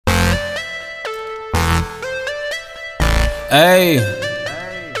Hey,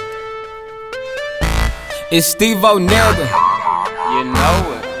 it's Steve-O nigga. You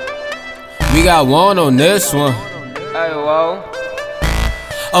know it. We got Juan on this one. Hey, whoa.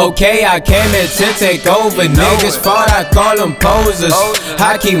 Okay, I came here to take over. Niggas thought I call them posers.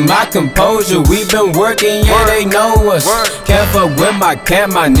 I keep my composure. We been working, yeah, they know us. Can't fuck with my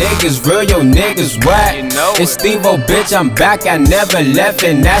camp, my niggas real, your niggas whack. It's Steve-O, bitch, I'm back. I never left,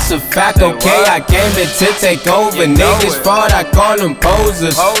 and that's a fact. Okay, I came here to take over. Niggas thought I call them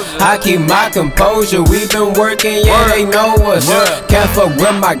posers. I keep my composure. We been working, yeah, they know us. Can't fuck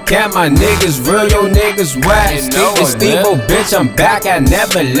with my camp, my niggas real, your niggas whack. It's Steve-O, bitch, I'm back. I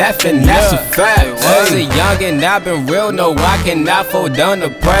never left, and that's a fact. As a youngin', I been real, no, I cannot fold under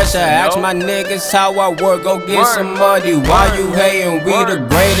pressure. Ask my niggas how I work, go get some money. Why you hatin'? We the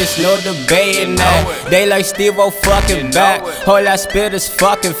greatest, no debating that. They like Steve-O fucking back. All I spit is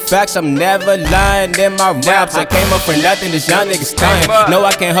fucking facts. I'm never lying in my raps. I came up for nothing, this young nigga's time. No,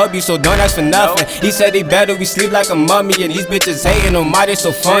 I can't help you, so don't ask for nothing. He said he better, we sleep like a mummy, and these bitches hating on my, they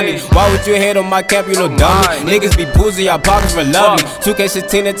so funny. Why would you hate on my camp, you little dummy? Niggas be boozy, y'all pockets for lovely.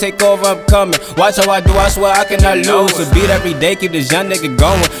 2K16 to take over, I'm coming. Watch how I do, I swear I cannot lose. A beat every day, keep this young nigga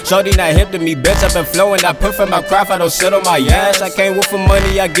going. Shorty not hip to me, bitch, I been flowing. I put for my craft, I don't sit on my ass. I can't work for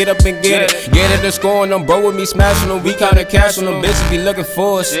money, I get up and get it. Get it and score on them, bro with me smashing them. We kinda cash on them, bitches be looking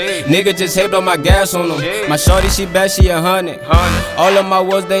for us. Nigga just hit on my gas on them. My shorty, she bad, she 100. All of my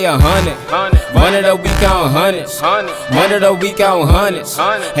words, they 100. One of the week count hundreds. One of the week count hundreds.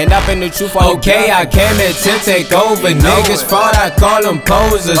 And I've been the truth. Okay, I came here to take over. Niggas thought I call them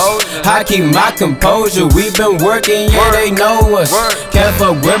posers. I keep my composure. We been working, yeah, they know us. Can't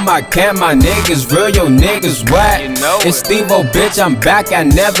fuck with my camp, my niggas real, your niggas whack. It's Steve-O, bitch, I'm back. I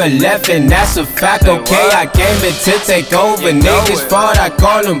never left, and that's a fact. Okay, I came here to take over. Niggas thought I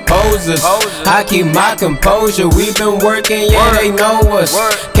call them posers. I keep my composure. We been working, yeah, they know us.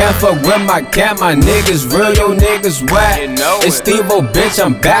 Can't fuck with my camp, my niggas real, your niggas whack. It's Steve-O, bitch,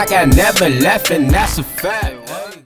 I'm back. I never left, and that's a fact.